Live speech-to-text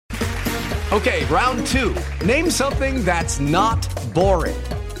Okay, round two. Name something that's not boring.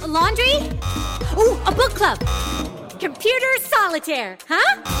 A laundry? Ooh, a book club. Computer solitaire,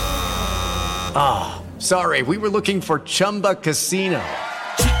 huh? Ah, oh, sorry, we were looking for Chumba Casino.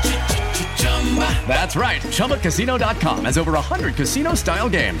 That's right, ChumbaCasino.com has over 100 casino-style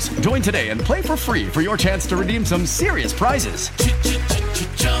games. Join today and play for free for your chance to redeem some serious prizes.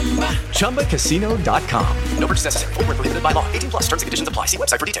 ChumbaCasino.com. No purchase necessary. Void where prohibited by law. 18+. Terms and conditions apply. See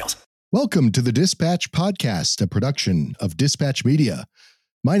website for details. Welcome to the Dispatch Podcast, a production of Dispatch Media.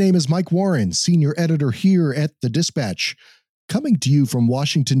 My name is Mike Warren, senior editor here at the Dispatch, coming to you from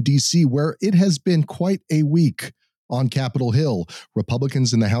Washington, D.C., where it has been quite a week. On Capitol Hill,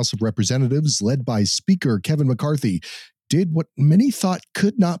 Republicans in the House of Representatives, led by Speaker Kevin McCarthy, did what many thought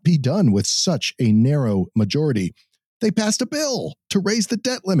could not be done with such a narrow majority. They passed a bill to raise the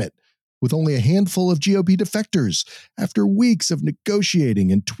debt limit, with only a handful of GOP defectors, after weeks of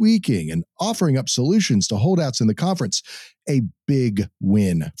negotiating and tweaking and offering up solutions to holdouts in the conference. A big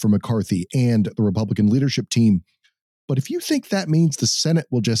win for McCarthy and the Republican leadership team. But if you think that means the Senate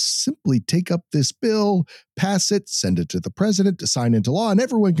will just simply take up this bill, pass it, send it to the president to sign into law, and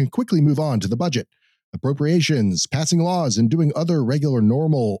everyone can quickly move on to the budget, appropriations, passing laws, and doing other regular,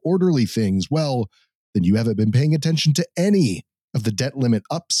 normal, orderly things, well, then you haven't been paying attention to any of the debt limit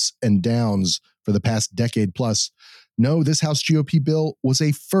ups and downs for the past decade plus. No, this House GOP bill was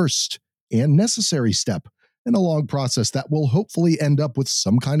a first and necessary step in a long process that will hopefully end up with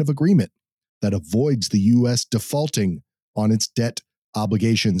some kind of agreement that avoids the U.S. defaulting on its debt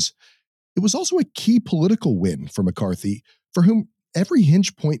obligations. It was also a key political win for McCarthy, for whom every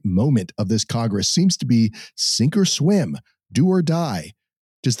hinge point moment of this Congress seems to be sink or swim, do or die.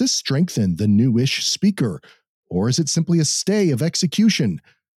 Does this strengthen the newish speaker, or is it simply a stay of execution?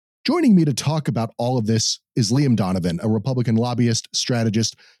 Joining me to talk about all of this is Liam Donovan, a Republican lobbyist,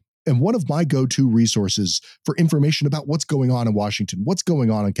 strategist, and one of my go-to resources for information about what's going on in Washington, what's going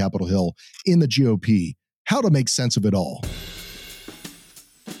on Capitol Hill, in the GOP, how to make sense of it all.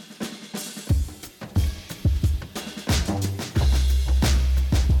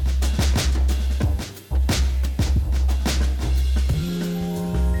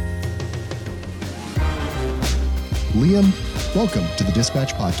 Liam, welcome to the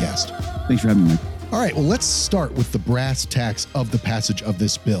Dispatch Podcast. Thanks for having me. All right, well, let's start with the brass tacks of the passage of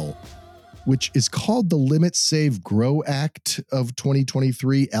this bill, which is called the Limit Save Grow Act of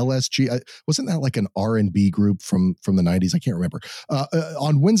 2023, LSG. Wasn't that like an R&B group from the 90s? I can't remember.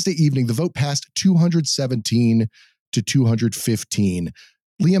 On Wednesday evening, the vote passed 217 to 215.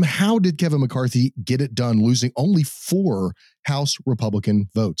 Liam, how did Kevin McCarthy get it done, losing only 4 House Republican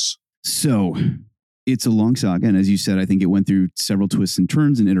votes? So it's a long saga. And as you said, I think it went through several twists and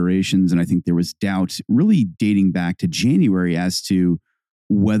turns and iterations. And I think there was doubt really dating back to January as to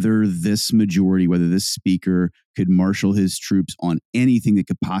whether this majority, whether this speaker could marshal his troops on anything that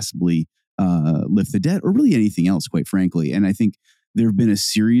could possibly lift the debt, or really anything else, quite frankly. And I think there have been a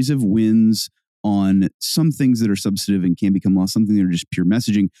series of wins on some things that are substantive and can become law, something that are just pure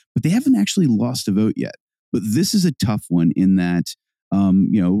messaging, but they haven't actually lost a vote yet. But this is a tough one in that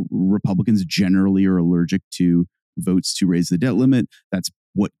Republicans generally are allergic to votes to raise the debt limit. That's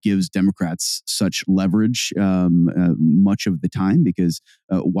what gives Democrats such leverage much of the time, because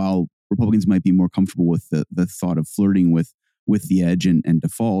while Republicans might be more comfortable with the thought of flirting with the edge and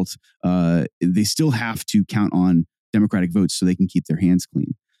default, they still have to count on Democratic votes so they can keep their hands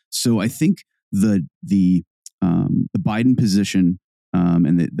clean. So I think the Biden position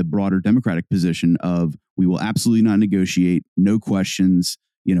and the broader Democratic position of we will absolutely not negotiate, no questions,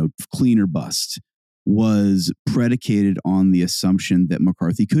 clean or bust, was predicated on the assumption that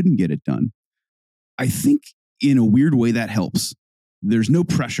McCarthy couldn't get it done. I think in a weird way that helps. There's no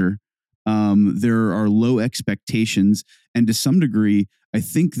pressure. There are low expectations. And to some degree, I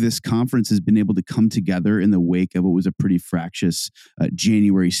think this conference has been able to come together in the wake of what was a pretty fractious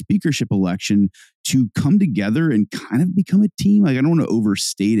January speakership election to come together and kind of become a team. Like, I don't want to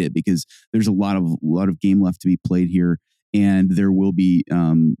overstate it, because there's a lot of game left to be played here, and there will be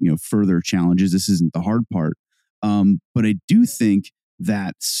further challenges. This isn't the hard part, but I do think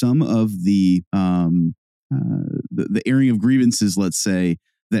that some of the airing of grievances, let's say,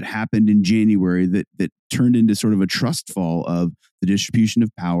 that happened in January that turned into sort of a trust fall of the distribution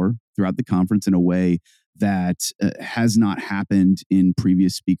of power throughout the conference in a way that has not happened in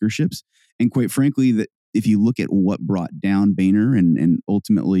previous speakerships. And quite frankly, that if you look at what brought down Boehner and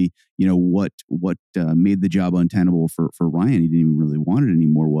ultimately, what made the job untenable for Ryan, he didn't even really want it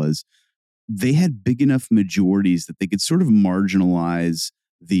anymore, was they had big enough majorities that they could sort of marginalize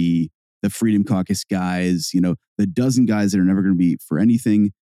the Freedom Caucus guys, the dozen guys that are never going to be for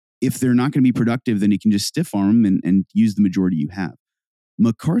anything, if they're not going to be productive, then you can just stiff arm them and use the majority you have.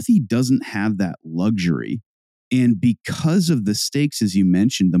 McCarthy doesn't have that luxury. And because of the stakes, as you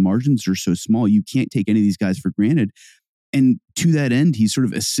mentioned, the margins are so small, you can't take any of these guys for granted. And to that end, he sort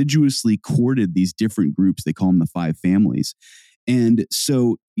of assiduously courted these different groups. They call them the five families. And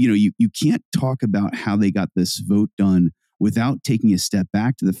so, you can't talk about how they got this vote done without taking a step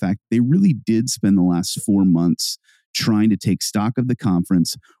back to the fact they really did spend the last 4 months trying to take stock of the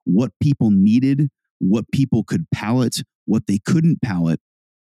conference, what people needed, what people could palate, what they couldn't palate.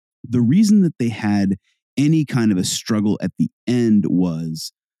 The reason that they had any kind of a struggle at the end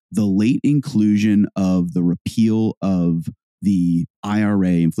was the late inclusion of the repeal of the IRA,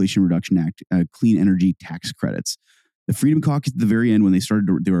 Inflation Reduction Act, clean energy tax credits. The Freedom Caucus at the very end, when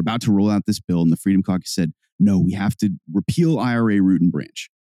they were about to roll out this bill, and the Freedom Caucus said, no, we have to repeal IRA root and branch.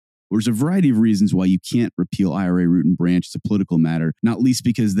 There's a variety of reasons why you can't repeal IRA root and branch. It's a political matter, not least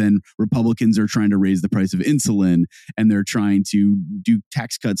because then Republicans are trying to raise the price of insulin and they're trying to do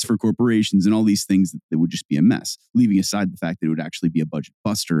tax cuts for corporations and all these things that would just be a mess, leaving aside the fact that it would actually be a budget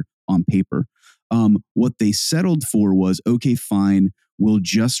buster on paper. What they settled for was, okay, fine, we'll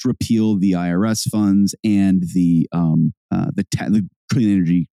just repeal the IRS funds and the clean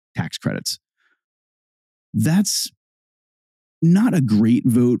energy tax credits. That's not a great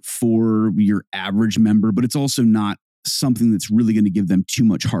vote for your average member, but it's also not something that's really going to give them too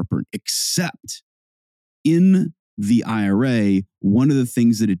much heartburn, except in the IRA, one of the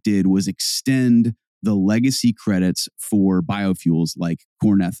things that it did was extend the legacy credits for biofuels like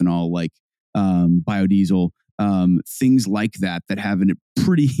corn ethanol, like biodiesel, things like that have a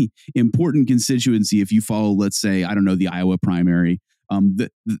pretty important constituency. If you follow, let's say, I don't know, the Iowa primary, the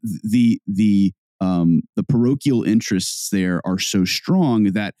parochial interests there are so strong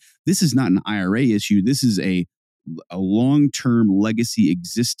that this is not an IRA issue. This is a long-term legacy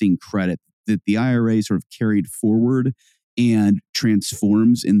existing credit that the IRA sort of carried forward and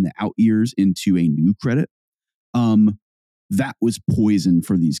transforms in the out years into a new credit. That was poison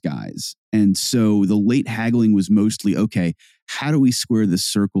for these guys. And so the late haggling was mostly, okay, how do we square the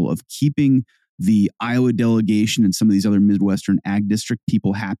circle of keeping the Iowa delegation and some of these other Midwestern ag district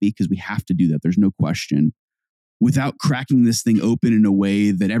people happy, because we have to do that, there's no question, without cracking this thing open in a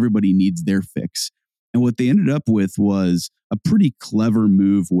way that everybody needs their fix. And what they ended up with was a pretty clever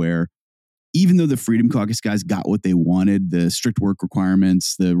move where, even though the Freedom Caucus guys got what they wanted, the strict work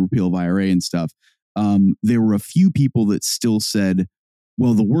requirements, the repeal of IRA and stuff, there were a few people that still said,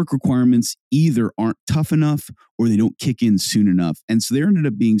 well, the work requirements either aren't tough enough or they don't kick in soon enough. And so there ended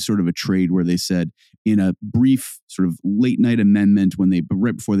up being sort of a trade where they said, in a brief sort of late night amendment,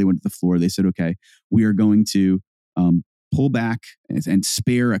 right before they went to the floor, they said, okay, we are going to pull back and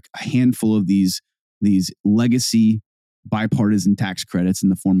spare a handful of these legacy bipartisan tax credits in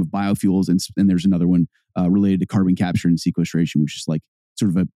the form of biofuels. And there's another one related to carbon capture and sequestration, which is like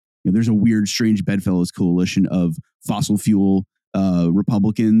sort of there's a weird, strange bedfellows coalition of fossil fuel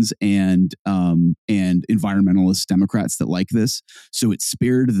Republicans and environmentalist Democrats that like this. So it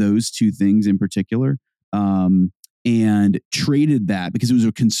spared those two things in particular, and traded that, because it was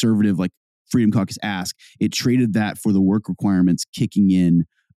a conservative, like Freedom Caucus ask, it traded that for the work requirements kicking in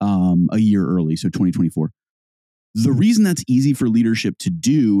a year early, so 2024. The reason that's easy for leadership to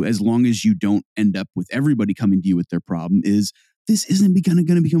do, as long as you don't end up with everybody coming to you with their problem, is this isn't going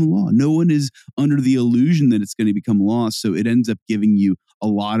to become law. No one is under the illusion that it's going to become law. So it ends up giving you a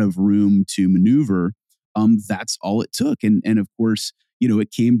lot of room to maneuver. That's all it took. And of course,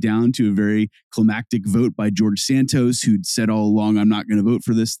 it came down to a very climactic vote by George Santos, who'd said all along, I'm not going to vote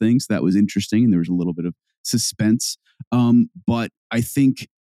for this thing. So that was interesting. And there was a little bit of suspense. But I think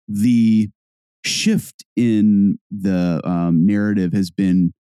the shift in the narrative has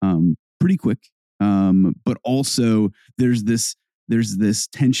been pretty quick. But also there's this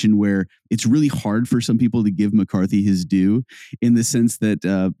tension where it's really hard for some people to give McCarthy his due, in the sense that,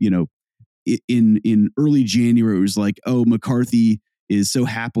 in early January, it was like, oh, McCarthy is so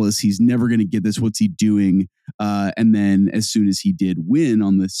hapless. He's never going to get this. What's he doing? And then as soon as he did win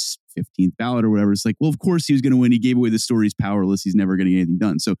on this 15th ballot or whatever, it's like, well, of course he was going to win. He gave away the story. He's powerless. He's never going to get anything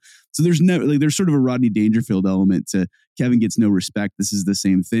done. So there's there's sort of a Rodney Dangerfield element to Kevin gets no respect. This is the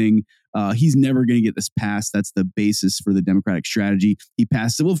same thing. He's never going to get this passed. That's the basis for the Democratic strategy. He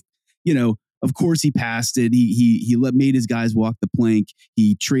passed it. Well, of course he passed it. He made his guys walk the plank.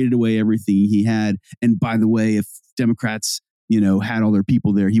 He traded away everything he had. And by the way, if Democrats, had all their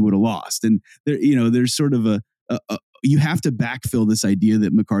people there, he would have lost. And there, there's sort of you have to backfill this idea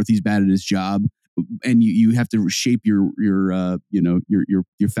that McCarthy's bad at his job, and you have to shape your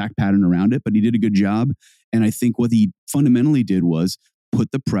fact pattern around it. But he did a good job. And I think what he fundamentally did was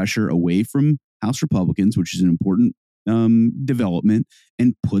put the pressure away from House Republicans, which is an important development,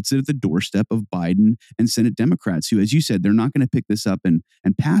 and puts it at the doorstep of Biden and Senate Democrats, who, as you said, they're not going to pick this up and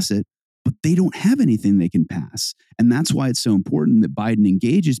pass it, but they don't have anything they can pass. And that's why it's so important that Biden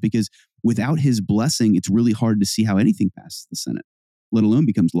engages, because without his blessing, it's really hard to see how anything passes the Senate, let alone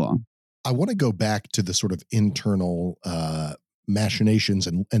becomes law. I want to go back to the sort of internal machinations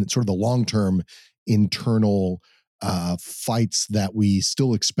and sort of the long-term internal fights that we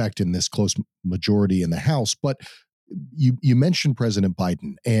still expect in this close majority in the House. But you mentioned President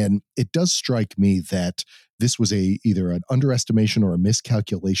Biden, and it does strike me that this was either an underestimation or a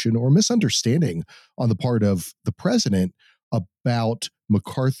miscalculation or a misunderstanding on the part of the president about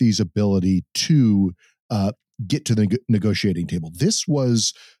McCarthy's ability to get to the negotiating table. This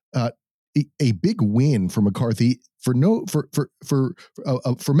was a big win for McCarthy for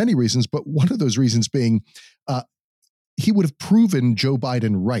many reasons, but one of those reasons being he would have proven Joe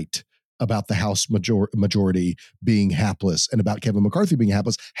Biden right about the House majority being hapless and about Kevin McCarthy being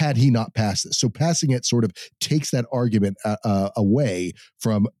hapless had he not passed this. So passing it sort of takes that argument away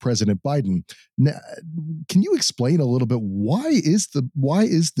from President Biden. Now, can you explain a little bit why is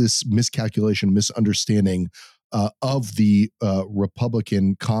this miscalculation, misunderstanding of the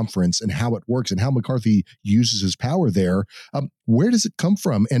Republican conference and how it works and how McCarthy uses his power there? Where does it come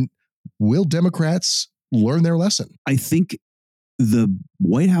from? And will Democrats learn their lesson? I think the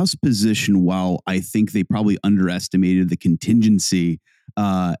White House position, while I think they probably underestimated the contingency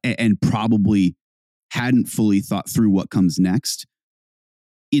and probably hadn't fully thought through what comes next,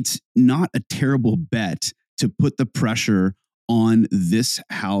 it's not a terrible bet to put the pressure on this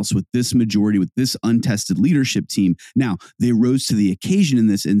House with this majority, with this untested leadership team. Now, they rose to the occasion in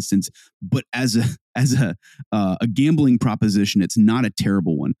this instance, but as a gambling proposition, it's not a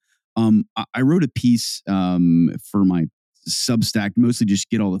terrible one. I wrote a piece for my Substack, mostly just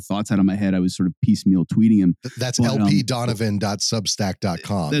get all the thoughts out of my head. I was sort of piecemeal tweeting him. That's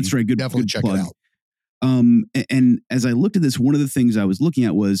lpdonovan.substack.com. That's right. Good. Definitely check plug. it out. And as I looked at this, one of the things I was looking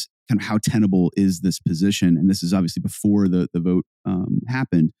at was kind of how tenable is this position? And this is obviously before the vote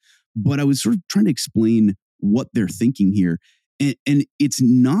happened. But I was sort of trying to explain what they're thinking here. And it's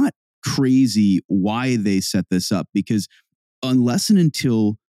not crazy why they set this up, because unless and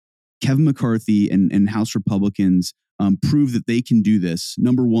until Kevin McCarthy and House Republicans prove that they can do this,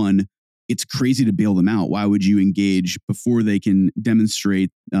 number one, it's crazy to bail them out. Why would you engage before they can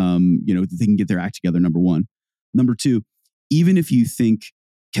demonstrate, that they can get their act together? Number one. Number two, even if you think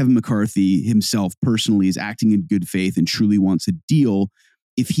Kevin McCarthy himself personally is acting in good faith and truly wants a deal,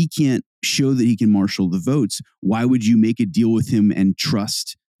 if he can't show that he can marshal the votes, why would you make a deal with him and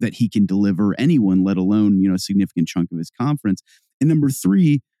trust that he can deliver anyone, let alone, a significant chunk of his conference? And number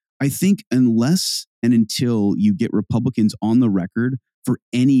three, I think unless and until you get Republicans on the record for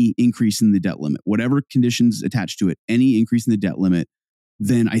any increase in the debt limit, whatever conditions attached to it, any increase in the debt limit,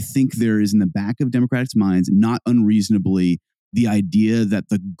 then I think there is in the back of Democrats' minds, not unreasonably, the idea that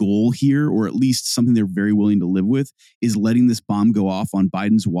the goal here, or at least something they're very willing to live with, is letting this bomb go off on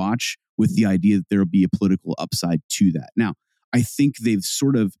Biden's watch with the idea that there will be a political upside to that. Now, I think they've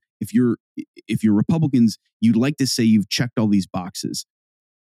sort of, if you're Republicans, you'd like to say you've checked all these boxes.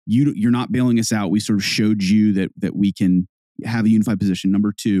 You're not bailing us out. We sort of showed you that we can have a unified position.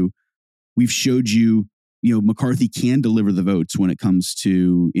 Number two, we've showed you, McCarthy can deliver the votes when it comes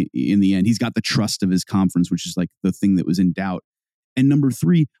to, in the end, he's got the trust of his conference, which is like the thing that was in doubt. And number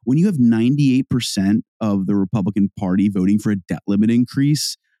three, when you have 98% of the Republican Party voting for a debt limit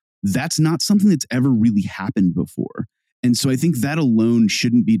increase, that's not something that's ever really happened before. And so I think that alone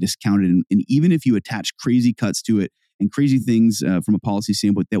shouldn't be discounted. And even if you attach crazy cuts to it and crazy things from a policy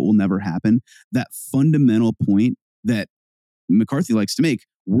standpoint that will never happen, that fundamental point that McCarthy likes to make,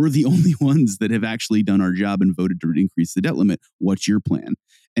 we're the only ones that have actually done our job and voted to increase the debt limit. What's your plan?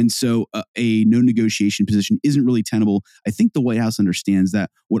 And so a no negotiation position isn't really tenable. I think the White House understands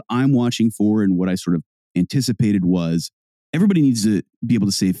that. What I'm watching for and what I sort of anticipated was everybody needs to be able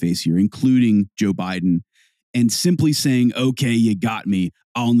to save face here, including Joe Biden. And simply saying, okay, you got me,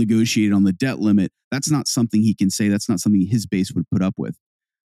 I'll negotiate on the debt limit, that's not something he can say. That's not something his base would put up with.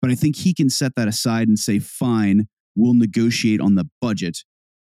 But I think he can set that aside and say, fine, we'll negotiate on the budget.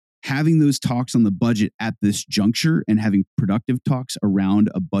 Having those talks on the budget at this juncture and having productive talks around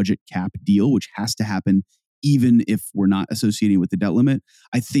a budget cap deal, which has to happen even if we're not associating with the debt limit,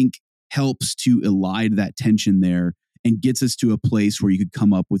 I think helps to elide that tension there and gets us to a place where you could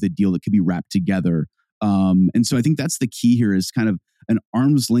come up with a deal that could be wrapped together. And so I think that's the key here, is kind of an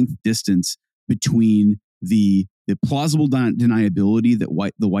arm's length distance between the plausible deniability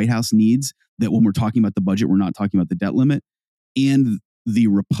that the White House needs, that when we're talking about the budget, we're not talking about the debt limit, and the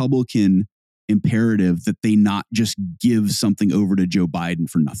Republican imperative that they not just give something over to Joe Biden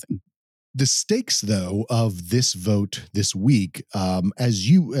for nothing. The stakes, though, of this vote this week,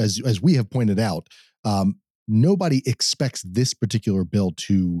 as we have pointed out, nobody expects this particular bill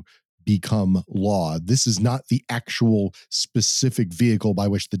to become law. This is not the actual specific vehicle by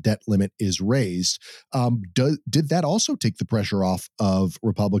which the debt limit is raised. Did that also take the pressure off of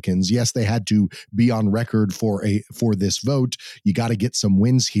Republicans? Yes, they had to be on record for this vote. You got to get some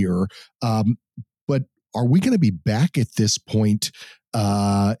wins here. But are we going to be back at this point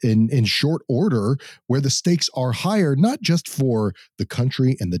in short order, where the stakes are higher, not just for the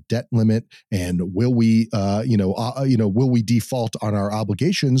country and the debt limit, and will we default on our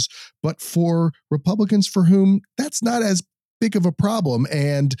obligations, but for Republicans for whom that's not as big of a problem,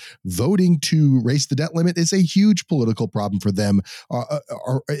 and voting to raise the debt limit is a huge political problem for them.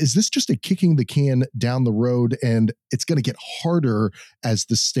 Is this just a kicking the can down the road, and it's going to get harder as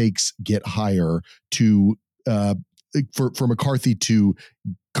the stakes get higher to for McCarthy to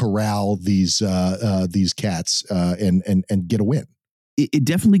corral these cats and get a win? It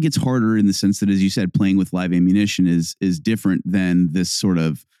definitely gets harder in the sense that, as you said, playing with live ammunition is different than this sort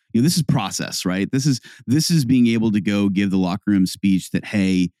of, this is process, right? This is being able to go give the locker room speech that,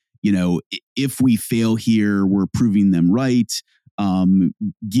 hey, if we fail here, we're proving them right.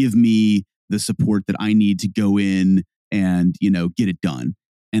 Give me the support that I need to go in and, get it done.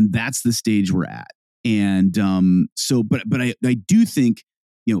 And that's the stage we're at. And but I do think,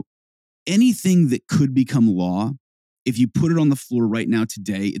 anything that could become law, if you put it on the floor right now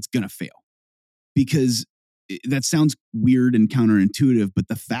today, it's going to fail, because that sounds weird and counterintuitive. But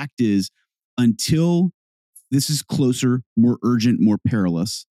the fact is, until this is closer, more urgent, more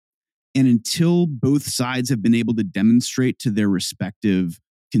perilous, and until both sides have been able to demonstrate to their respective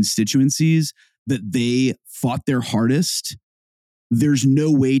constituencies that they fought their hardest, there's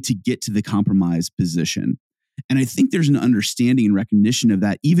no way to get to the compromise position. And I think there's an understanding and recognition of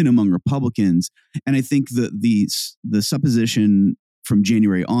that even among Republicans. And I think the supposition from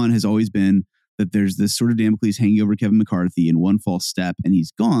January on has always been that there's this sort of Damocles hanging over Kevin McCarthy, and one false step and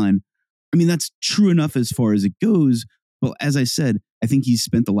he's gone. I mean, that's true enough as far as it goes. But as I said, I think he's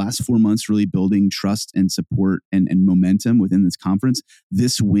spent the last 4 months really building trust and support and momentum within this conference.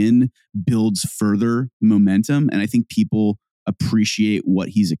 This win builds further momentum. And I think people appreciate what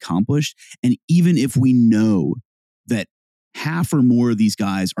he's accomplished. And even if we know that half or more of these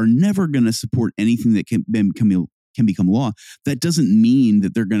guys are never going to support anything that can become law, that doesn't mean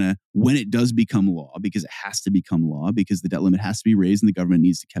that they're going to, when it does become law, because it has to become law, because the debt limit has to be raised and the government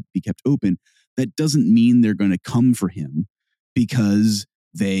needs to be kept open, that doesn't mean they're going to come for him because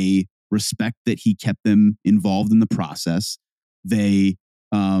they respect that he kept them involved in the process. They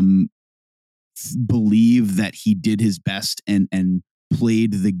believe that he did his best and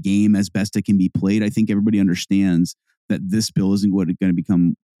played the game as best it can be played. I think everybody understands that this bill isn't what's going to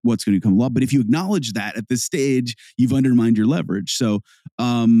become law. But if you acknowledge that at this stage, you've undermined your leverage. So,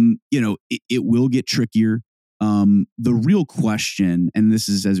 it will get trickier. The real question, and this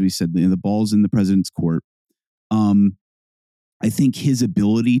is, as we said, the ball's in the president's court. I think his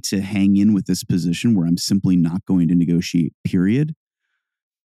ability to hang in with this position where I'm simply not going to negotiate, period,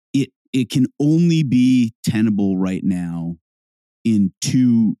 it can only be tenable right now in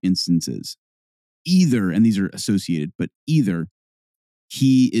two instances. Either, and these are associated, but either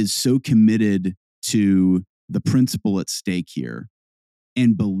he is so committed to the principle at stake here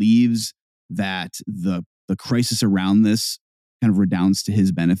and believes that the crisis around this kind of redounds to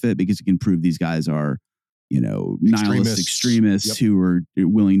his benefit because he can prove these guys are, nihilist extremists who are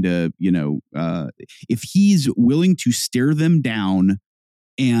willing to, if he's willing to stare them down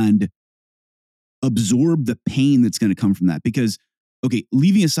and absorb the pain that's going to come from that. Because, okay,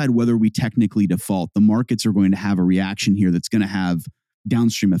 leaving aside whether we technically default, the markets are going to have a reaction here that's going to have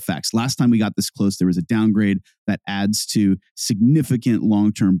downstream effects. Last time we got this close, there was a downgrade that adds to significant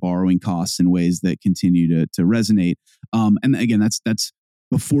long-term borrowing costs in ways that continue to resonate. And again, that's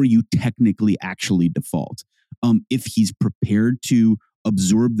before you technically actually default. If he's prepared to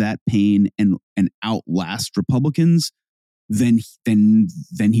absorb that pain and outlast Republicans, then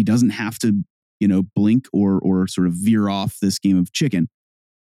he doesn't have to, blink or sort of veer off this game of chicken.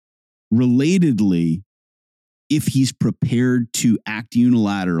 Relatedly, if he's prepared to act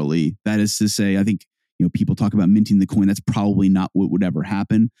unilaterally, that is to say, I think, people talk about minting the coin. That's probably not what would ever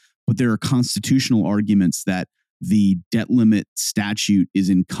happen. But there are constitutional arguments that the debt limit statute is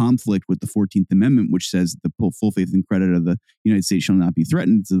in conflict with the 14th Amendment, which says the full faith and credit of the United States shall not be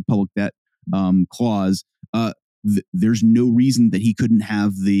threatened. It's the public debt clause. There's no reason that he couldn't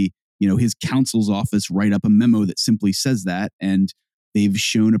have his counsel's office write up a memo that simply says that, and they've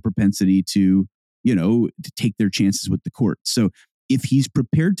shown a propensity to, to take their chances with the court. So if he's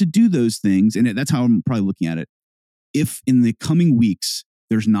prepared to do those things, and that's how I'm probably looking at it, if in the coming weeks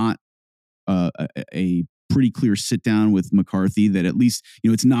there's not a pretty clear sit down with McCarthy, that at least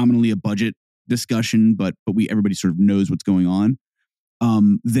it's nominally a budget discussion, but everybody sort of knows what's going on,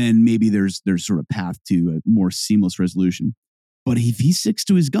 then maybe there's sort of path to a more seamless resolution. But if he sticks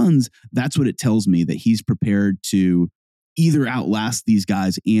to his guns, that's what it tells me, that he's prepared to either outlast these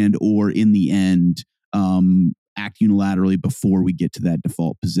guys and or in the end act unilaterally before we get to that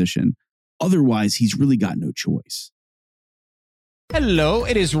default position. Otherwise, he's really got no choice. Hello,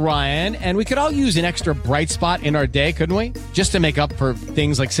 it is Ryan, and we could all use an extra bright spot in our day, couldn't we? Just to make up for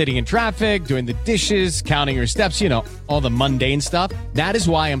things like sitting in traffic, doing the dishes, counting your steps, all the mundane stuff. That is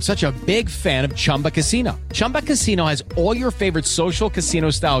why I'm such a big fan of Chumba Casino. Chumba Casino has all your favorite social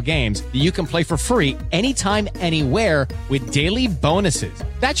casino-style games that you can play for free anytime, anywhere with daily bonuses.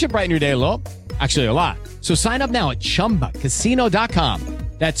 That should brighten your day a little. Actually, a lot. So sign up now at ChumbaCasino.com.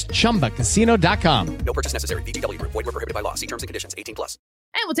 That's ChumbaCasino.com. No purchase necessary. VGW Group. Void where prohibited by law. See terms and conditions. 18+.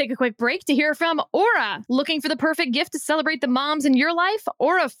 And we'll take a quick break to hear from Aura. Looking for the perfect gift to celebrate the moms in your life?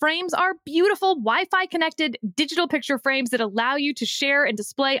 Aura frames are beautiful Wi-Fi connected digital picture frames that allow you to share and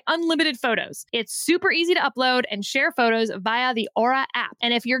display unlimited photos. It's super easy to upload and share photos via the Aura app.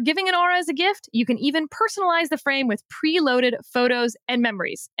 And if you're giving an Aura as a gift, you can even personalize the frame with preloaded photos and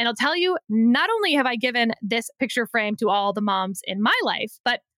memories. And I'll tell you, not only have I given this picture frame to all the moms in my life,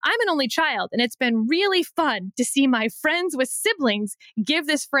 but I'm an only child, and it's been really fun to see my friends with siblings give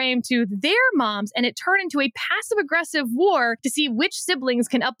this frame to their moms, and it turned into a passive-aggressive war to see which siblings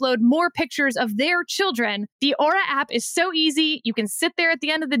can upload more pictures of their children. The Aura app is so easy. You can sit there at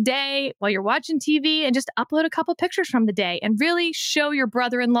the end of the day while you're watching TV and just upload a couple pictures from the day and really show your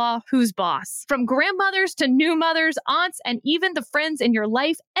brother-in-law who's boss. From grandmothers to new mothers, aunts, and even the friends in your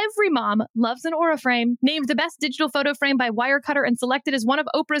life, every mom loves an Aura frame. Named the best digital photo frame by Wirecutter and selected as one of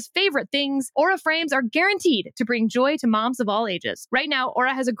Oprah's favorite things, Aura frames are guaranteed to bring joy to moms of all ages. Right now,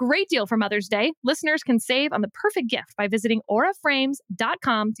 Aura has a great deal for Mother's Day. Listeners can save on the perfect gift by visiting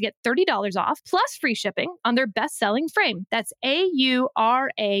auraframes.com to get $30 off, plus free shipping on their best-selling frame. That's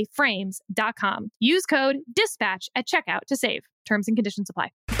AURA frames.com. Use code DISPATCH at checkout to save. Terms and conditions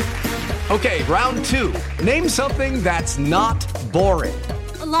apply. Okay, round two. Name something that's not boring.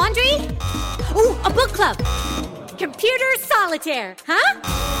 A laundry? Ooh, a book club. Computer solitaire, huh?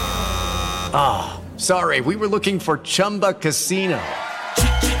 Ah, sorry, we were looking for Chumba Casino.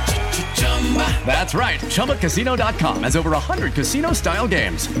 That's right, ChumbaCasino.com has over 100 casino-style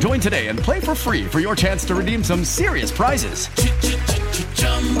games. Join today and play for free for your chance to redeem some serious prizes.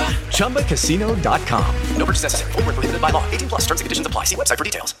 ChumbaCasino.com. No purchase necessary. Void where prohibited by law. 18+. Terms and conditions apply. See website for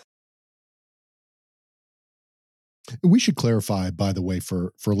details. We should clarify, by the way,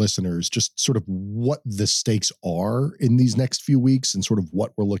 for listeners, just sort of what the stakes are in these next few weeks and sort of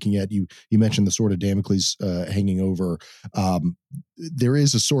what we're looking at. You mentioned the sword of Damocles hanging over. There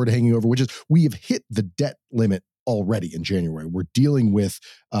is a sword hanging over, which is we have hit the debt limit already in January. We're dealing with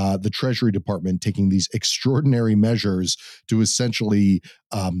the Treasury Department taking these extraordinary measures to essentially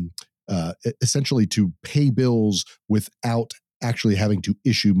to pay bills without actually having to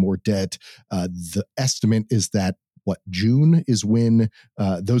issue more debt. The estimate is that June is when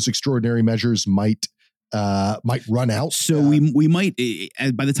those extraordinary measures might run out. So we might,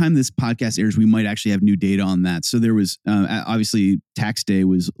 by the time this podcast airs, we might actually have new data on that. So there was obviously tax day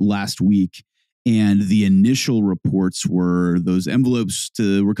was last week, and the initial reports were those envelopes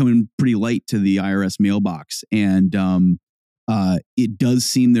were coming pretty light to the IRS mailbox, and it does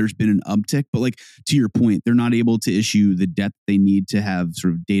seem there's been an uptick, but like to your point, they're not able to issue the debt they need to have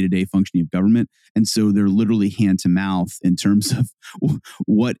sort of day-to-day functioning of government. And so they're literally hand to mouth in terms of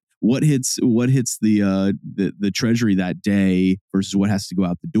what hits the Treasury that day versus what has to go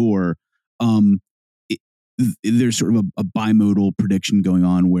out the door. There's sort of a bimodal prediction going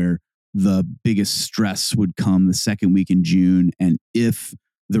on where the biggest stress would come the second week in June. And if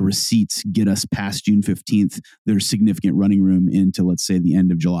the receipts get us past June 15th, there's significant running room into, let's say, the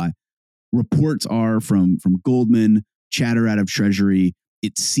end of July. Reports are from Goldman, chatter out of Treasury.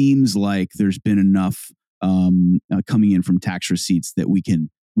 It seems like there's been enough coming in from tax receipts that we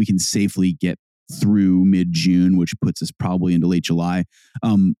can safely get through mid-June, which puts us probably into late July.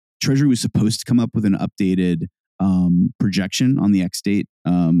 Treasury was supposed to come up with an updated projection on the X date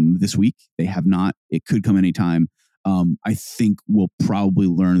this week. They have not. It could come anytime. I think we'll probably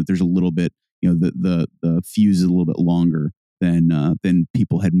learn that there's a little bit, the fuse is a little bit longer than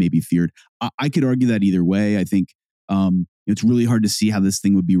people had maybe feared. I could argue that either way. I think it's really hard to see how this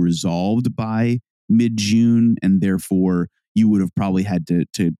thing would be resolved by mid-June, and therefore you would have probably had to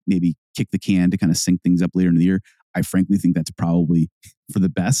maybe kick the can to kind of sync things up later in the year. I frankly think that's probably for the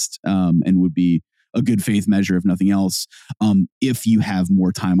best, and would be a good faith measure, if nothing else. If you have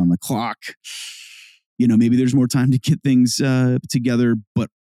more time on the clock, maybe there's more time to get things together, but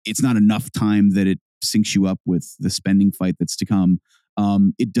it's not enough time that it syncs you up with the spending fight that's to come.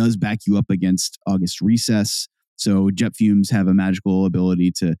 It does back you up against August recess. So jet fumes have a magical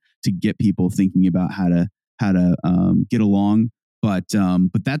ability to get people thinking about how to get along. But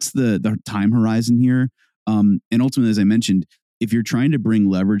that's the time horizon here. And ultimately, as I mentioned, if you're trying to bring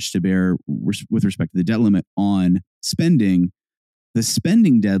leverage to bear with respect to the debt limit on spending, the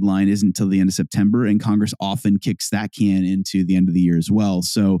spending deadline isn't until the end of September, and Congress often kicks that can into the end of the year as well.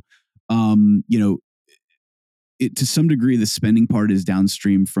 So, to some degree, the spending part is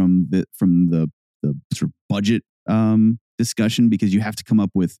downstream from the sort of budget discussion, because you have to come up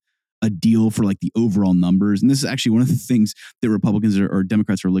with a deal for like the overall numbers. And this is actually one of the things that Republicans or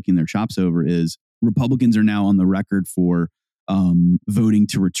Democrats are licking their chops over. Is Republicans are now on the record for voting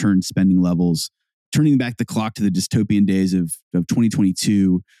to return spending levels, turning back the clock to the dystopian days of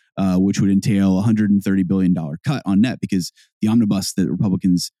 2022, which would entail a $130 billion cut on net, because the omnibus that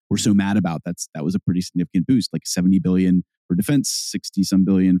Republicans were so mad about, that was a pretty significant boost, like $70 billion for defense, 60 some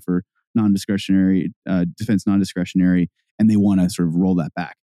billion for non-discretionary defense, non-discretionary, and they want to sort of roll that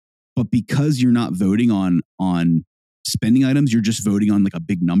back. But because you're not voting on spending items, you're just voting on like a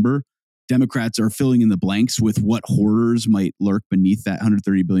big number. Democrats are filling in the blanks with what horrors might lurk beneath that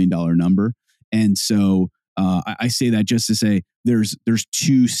 $130 billion number. And so I say that just to say there's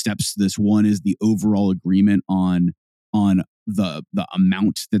two steps to this. One is the overall agreement on the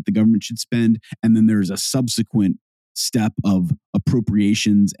amount that the government should spend, and then there's a subsequent step of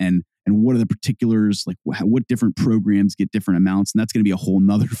appropriations and what are the particulars, like what different programs get different amounts, and that's going to be a whole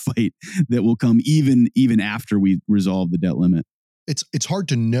nother fight that will come even after we resolve the debt limit. It's hard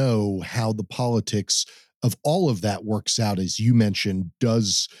to know how the politics of all of that works out. As you mentioned,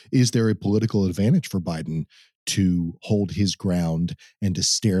 is there a political advantage for Biden to hold his ground and to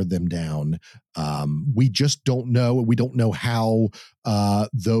stare them down? We just don't know. We don't know how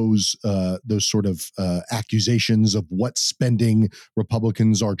those sort of accusations of what spending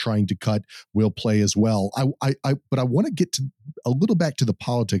Republicans are trying to cut will play as well. But I want to get to a little back to the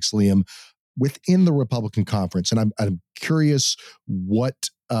politics, Liam, within the Republican conference, and I'm curious what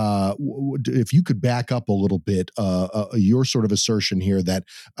if you could back up a little bit your sort of assertion here that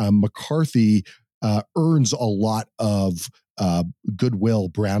McCarthy earns a lot of goodwill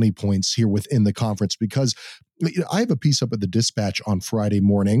brownie points here within the conference, because I have a piece up at the Dispatch on Friday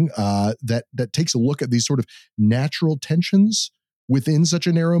morning that takes a look at these sort of natural tensions within such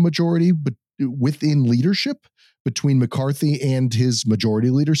a narrow majority, but within leadership between McCarthy and his majority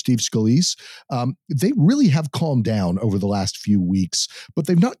leader, Steve Scalise. They really have calmed down over the last few weeks, but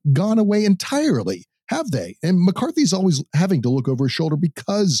they've not gone away entirely, have they? And McCarthy's always having to look over his shoulder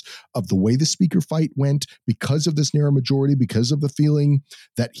because of the way the speaker fight went, because of this narrow majority, because of the feeling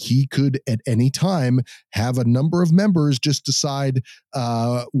that he could at any time have a number of members just decide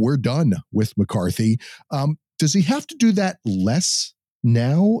we're done with McCarthy. Does he have to do that less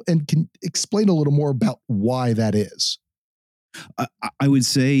now? And can explain a little more about why that is? I would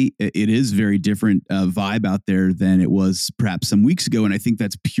say it is very different vibe out there than it was perhaps some weeks ago. And I think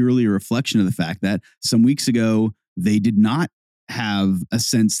that's purely a reflection of the fact that some weeks ago, they did not have a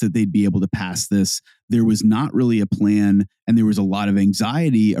sense that they'd be able to pass this. There was not really a plan, and there was a lot of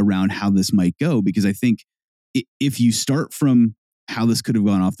anxiety around how this might go, because I think if you start from how this could have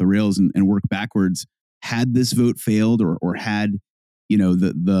gone off the rails and work backwards, had this vote failed or had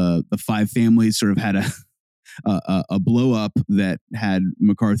the five families sort of had a blow up that had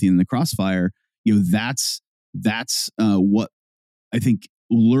McCarthy in the crossfire, that's what I think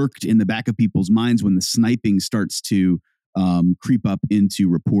lurked in the back of people's minds when the sniping starts to creep up into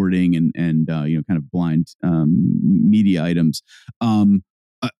reporting and kind of blind media items.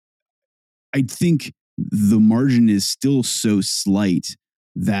 I think the margin is still so slight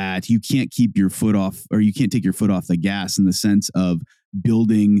that you can't keep your foot off, or you can't take your foot off the gas in the sense of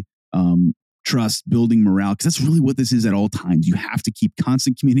building trust, building morale, because that's really what this is at all times. You have to keep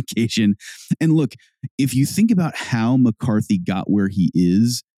constant communication. And look, if you think about how McCarthy got where he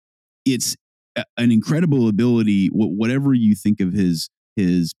is, it's an incredible ability. Whatever you think of his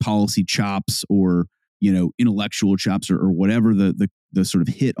policy chops or intellectual chops or whatever the sort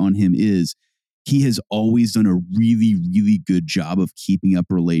of hit on him is, he has always done a really, really good job of keeping up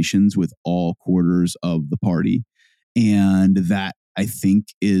relations with all quarters of the party. And that, I think,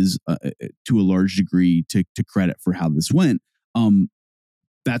 is to a large degree to credit for how this went.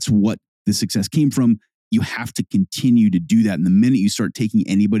 That's what the success came from. you have to continue to do that. And the minute you start taking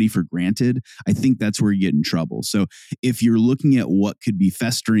anybody for granted, I think that's where you get in trouble. So if you're looking at what could be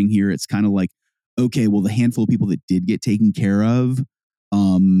festering here, it's kind of like, okay, well, the handful of people that did get taken care of,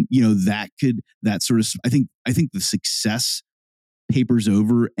 I think the success papers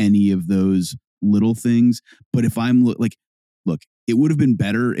over any of those little things. But if I'm look, it would have been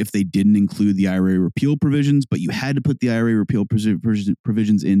better if they didn't include the IRA repeal provisions, but you had to put the IRA repeal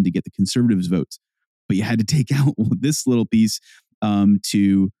provisions in to get the conservatives votes. But you had to take out this little piece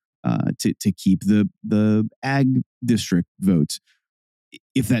to keep the ag district votes.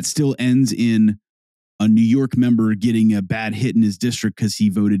 If that still ends in a New York member getting a bad hit in his district because he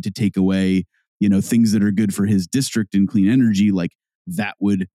voted to take away, things that are good for his district and clean energy, like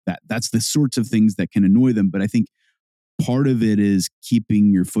that's the sorts of things that can annoy them. But I think part of it is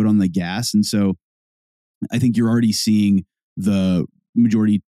keeping your foot on the gas. And so I think you're already seeing the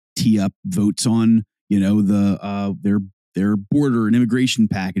majority tee up votes on, their border and immigration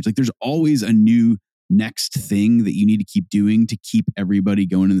package. Like there's always a new next thing that you need to keep doing to keep everybody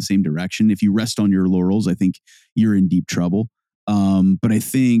going in the same direction. If you rest on your laurels, I think you're in deep trouble. But I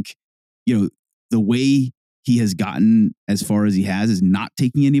think, the way he has gotten as far as he has is not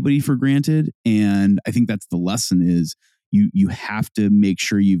taking anybody for granted. And I think that's the lesson is you have to make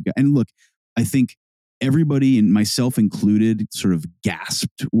sure you've got, and look, I think everybody, and myself included, sort of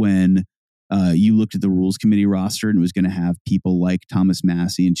gasped when you looked at the Rules Committee roster and it was going to have people like Thomas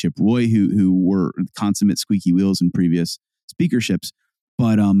Massie and Chip Roy, who were consummate squeaky wheels in previous speakerships.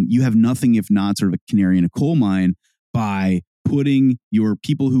 But you have nothing if not sort of a canary in a coal mine by putting your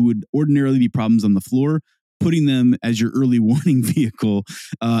people who would ordinarily be problems on the floor, putting them as your early warning vehicle,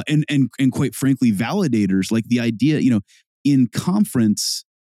 and quite frankly, validators. Like the idea, in conference,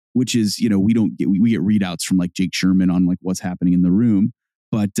 which is, we get readouts from like Jake Sherman on like what's happening in the room.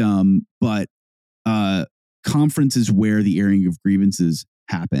 But conference is where the airing of grievances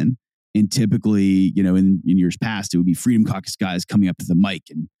happen. And typically, in years past, it would be Freedom Caucus guys coming up to the mic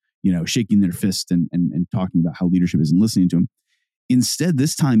and, shaking their fist and talking about how leadership isn't listening to them. Instead,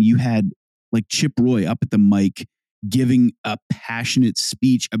 this time you had like Chip Roy up at the mic giving a passionate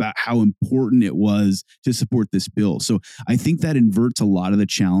speech about how important it was to support this bill. So I think that inverts a lot of the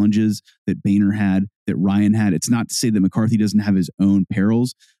challenges that Boehner had, that Ryan had. It's not to say that McCarthy doesn't have his own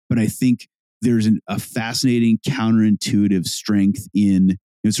perils, but I think there's a fascinating counterintuitive strength in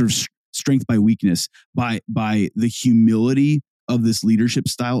sort of strength by weakness, by the humility of this leadership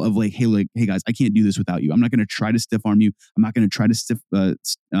style of like, hey guys, I can't do this without you. I'm not going to try to stiff arm you. I'm not going to try to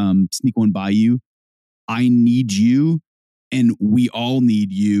sneak one by you. I need you, and we all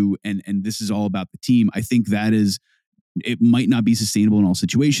need you, and this is all about the team. I think it might not be sustainable in all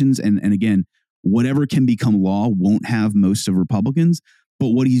situations, and again, whatever can become law won't have most of Republicans, but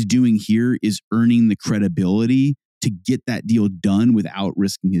what he's doing here is earning the credibility to get that deal done without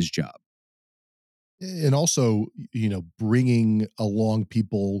risking his job. And also, bringing along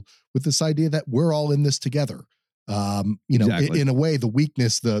people with this idea that we're all in this together. Exactly. In a way, the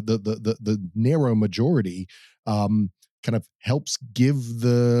weakness, the narrow majority, kind of helps give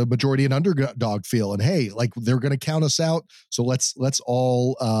the majority an underdog feel. And hey, like they're going to count us out, so let's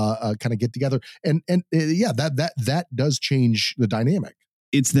all kind of get together. And that does change the dynamic.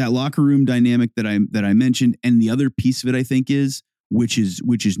 It's that locker room dynamic that I mentioned, and the other piece of it I think is which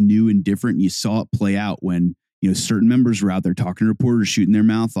is new and different. And you saw it play out when certain members were out there talking to reporters, shooting their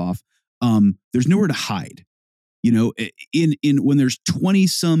mouth off. There's nowhere to hide. In when there's 20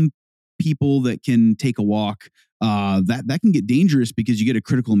 some people that can take a walk, that can get dangerous because you get a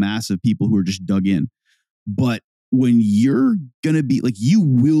critical mass of people who are just dug in. But when you're going to be like, you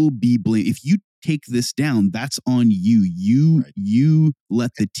will be blamed. If you take this down, that's on you. You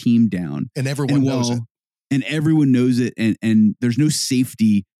let the team down. And everyone knows it. And everyone knows it. And there's no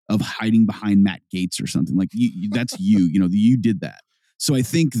safety of hiding behind Matt Gaetz or something like that's you, you did that. So I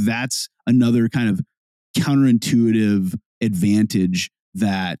think that's another kind of counterintuitive advantage,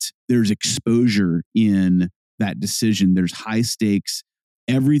 that there's exposure in that decision. There's high stakes.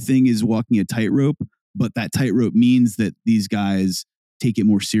 Everything is walking a tightrope, but that tightrope means that these guys take it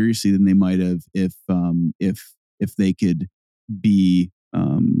more seriously than they might have if they could be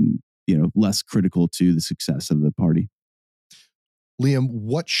less critical to the success of the party. Liam,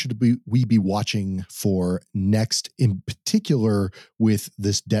 what should we be watching for next, in particular with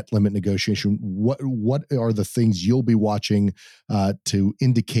this debt limit negotiation? What are the things you'll be watching to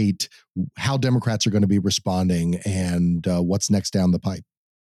indicate how Democrats are going to be responding, and what's next down the pipe?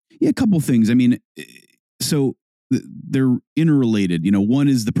 Yeah, a couple of things. I mean, so they're interrelated. One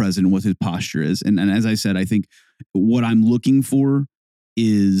is the president, what his posture is. And as I said, I think what I'm looking for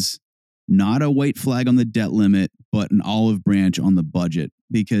is not a white flag on the debt limit, but an olive branch on the budget.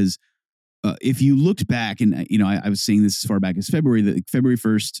 Because if you looked back, and I was saying this as far back as February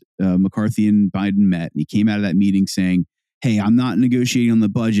 1st, McCarthy and Biden met, and he came out of that meeting saying, "Hey, I'm not negotiating on the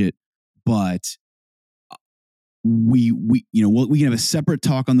budget, but we can have a separate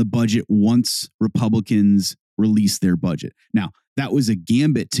talk on the budget once Republicans release their budget." Now, that was a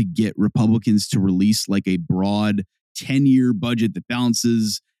gambit to get Republicans to release like a broad 10-year budget that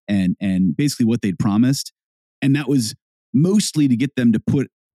balances and basically what they'd promised, and that was mostly to get them to put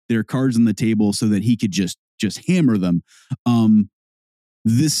their cards on the table so that he could just hammer them.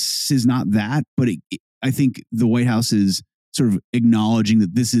 This is not that, but I think the White House is sort of acknowledging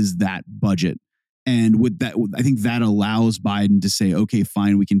that this is that budget. And with that, I think that allows Biden to say, okay,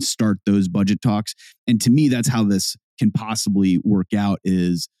 fine, we can start those budget talks. And to me, that's how this can possibly work out,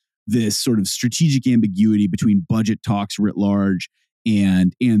 is this sort of strategic ambiguity between budget talks writ large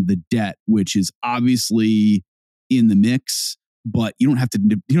and the debt, which is obviously in the mix. But you don't have to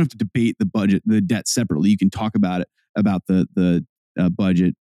debate the debt separately. You can talk about it, about the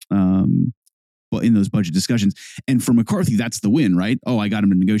budget, but in those budget discussions. And for McCarthy, that's the win, right? Oh, I got him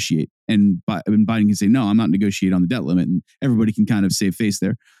to negotiate, and Biden can say, no, I'm not negotiating on the debt limit, and everybody can kind of save face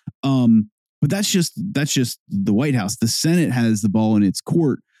there. But that's just the White House. The Senate has the ball in its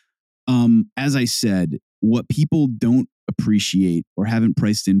court. As I said, what people don't appreciate or haven't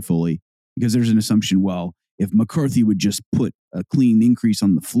priced in fully, because there's an assumption, well, if McCarthy would just put a clean increase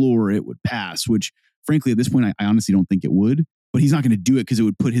on the floor, it would pass, which frankly, at this point, I honestly don't think it would, but he's not going to do it because it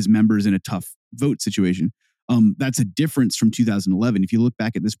would put his members in a tough vote situation. That's a difference from 2011. If you look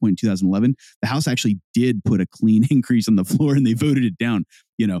back at this point in 2011, the House actually did put a clean increase on the floor and they voted it down.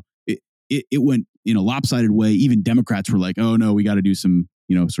 It went in a lopsided way. Even Democrats were like, oh no, we got to do some,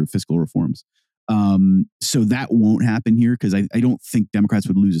 sort of fiscal reforms. So that won't happen here, because I don't think Democrats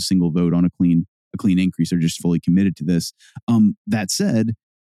would lose a single vote on a clean increase. They're just fully committed to this. That said,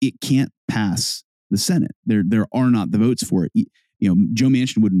 it can't pass the Senate. There are not the votes for it. Joe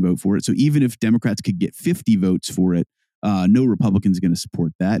Manchin wouldn't vote for it. So even if Democrats could get 50 votes for it, no Republican is going to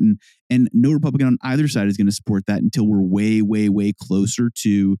support that. And no Republican on either side is going to support that until we're way, way, way closer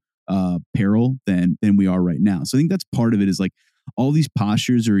to peril than we are right now. So I think that's part of it, is like all these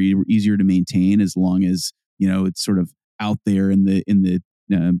postures are easier to maintain as long as, it's sort of out there in the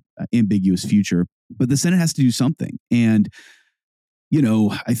ambiguous future. But the Senate has to do something. And,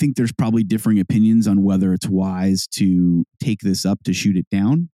 I think there's probably differing opinions on whether it's wise to take this up to shoot it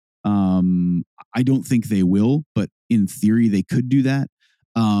down. I don't think they will, but in theory, they could do that.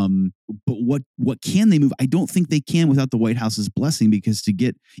 But what can they move? I don't think they can without the White House's blessing, because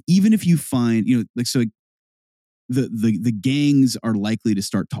even if you find, the gangs are likely to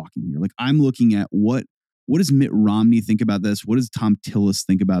start talking here. Like, I'm looking at what does Mitt Romney think about this? What does Tom Tillis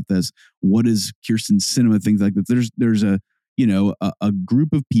think about this? What does Kyrsten Sinema think like that? There's a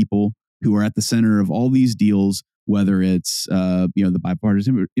group of people who are at the center of all these deals, whether it's the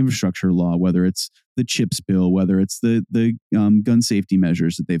bipartisan infrastructure law, whether it's the CHIPS bill, whether it's the gun safety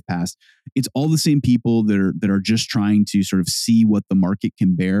measures that they've passed. It's all the same people that are just trying to sort of see what the market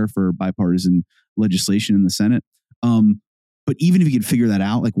can bear for bipartisan legislation in the Senate. But even if you could figure that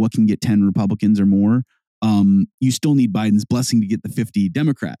out, like what can get 10 Republicans or more, you still need Biden's blessing to get the 50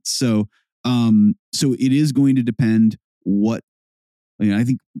 Democrats. So it is going to depend what, I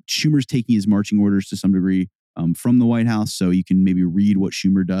think Schumer's taking his marching orders to some degree from the White House. So you can maybe read what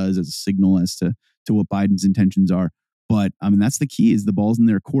Schumer does as a signal as to what Biden's intentions are. But that's the key, is the ball's in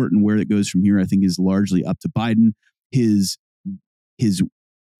their court, and where it goes from here, I think, is largely up to Biden. His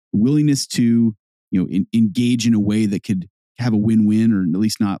willingness to, engage in a way that could have a win-win, or at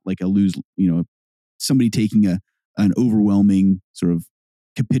least not like a lose, somebody taking an overwhelming sort of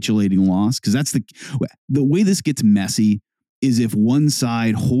capitulating loss. Because that's the way this gets messy, is if one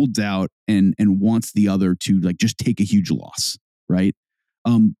side holds out and wants the other to like just take a huge loss, right?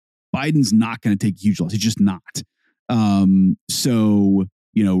 Biden's not going to take a huge loss. He's just not. So,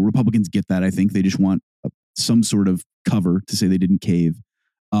 Republicans get that. I think they just want some sort of cover to say they didn't cave.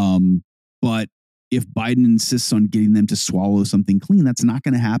 But if Biden insists on getting them to swallow something clean, that's not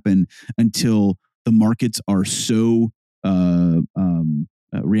going to happen until the markets are so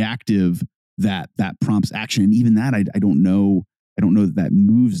reactive that prompts action. And even that, I don't know that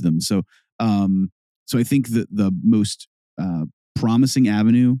moves them. So I think that the most promising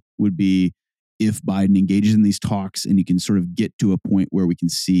avenue would be if Biden engages in these talks and he can sort of get to a point where we can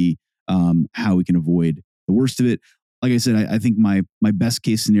see how we can avoid the worst of it. Like I said, I think my best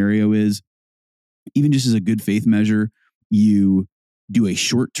case scenario is, even just as a good faith measure, you do a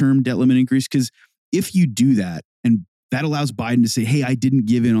short-term debt limit increase. Because if you do that, and That allows Biden to say, hey, I didn't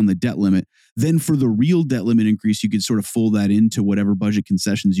give in on the debt limit. Then for the real debt limit increase, you could sort of fold that into whatever budget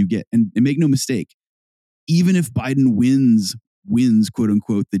concessions you get. And make no mistake, even if Biden wins, quote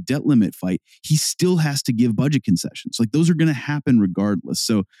unquote, the debt limit fight, he still has to give budget concessions. Like those are going to happen regardless.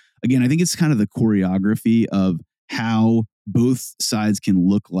 So again, I think it's kind of the choreography of how both sides can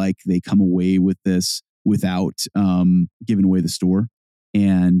look like they come away with this without giving away the store.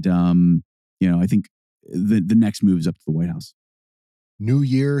 And, I think the next move is up to the White House. New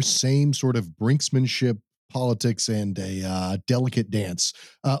year, same sort of brinksmanship, politics, and a delicate dance.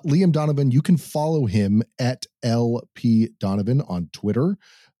 Liam Donovan, you can follow him at LP Donovan on Twitter.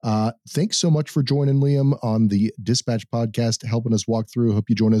 Thanks so much for joining Liam on the Dispatch podcast, helping us walk through. Hope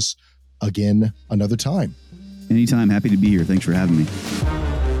you join us again another time. Anytime. Happy to be here. Thanks for having me.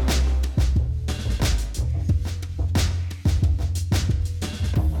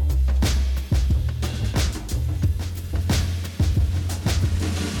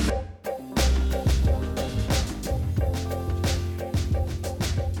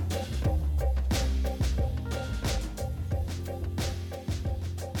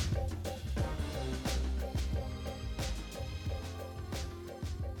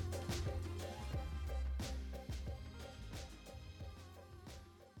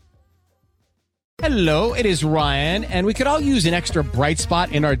 Hello, it is Ryan, and we could all use an extra bright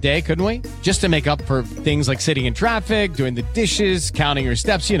spot in our day, couldn't we? Just to make up for things like sitting in traffic, doing the dishes, counting your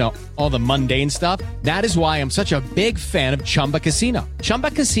steps, all the mundane stuff. That is why I'm such a big fan of Chumba Casino.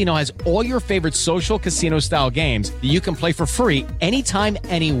 Chumba Casino has all your favorite social casino-style games that you can play for free anytime,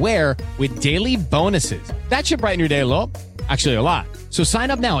 anywhere with daily bonuses. That should brighten your day a little. Actually, a lot. So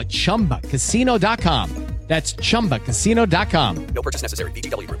sign up now at ChumbaCasino.com. That's ChumbaCasino.com. No purchase necessary.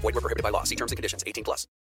 VGW Group. Void where prohibited by law. See terms and conditions. 18+.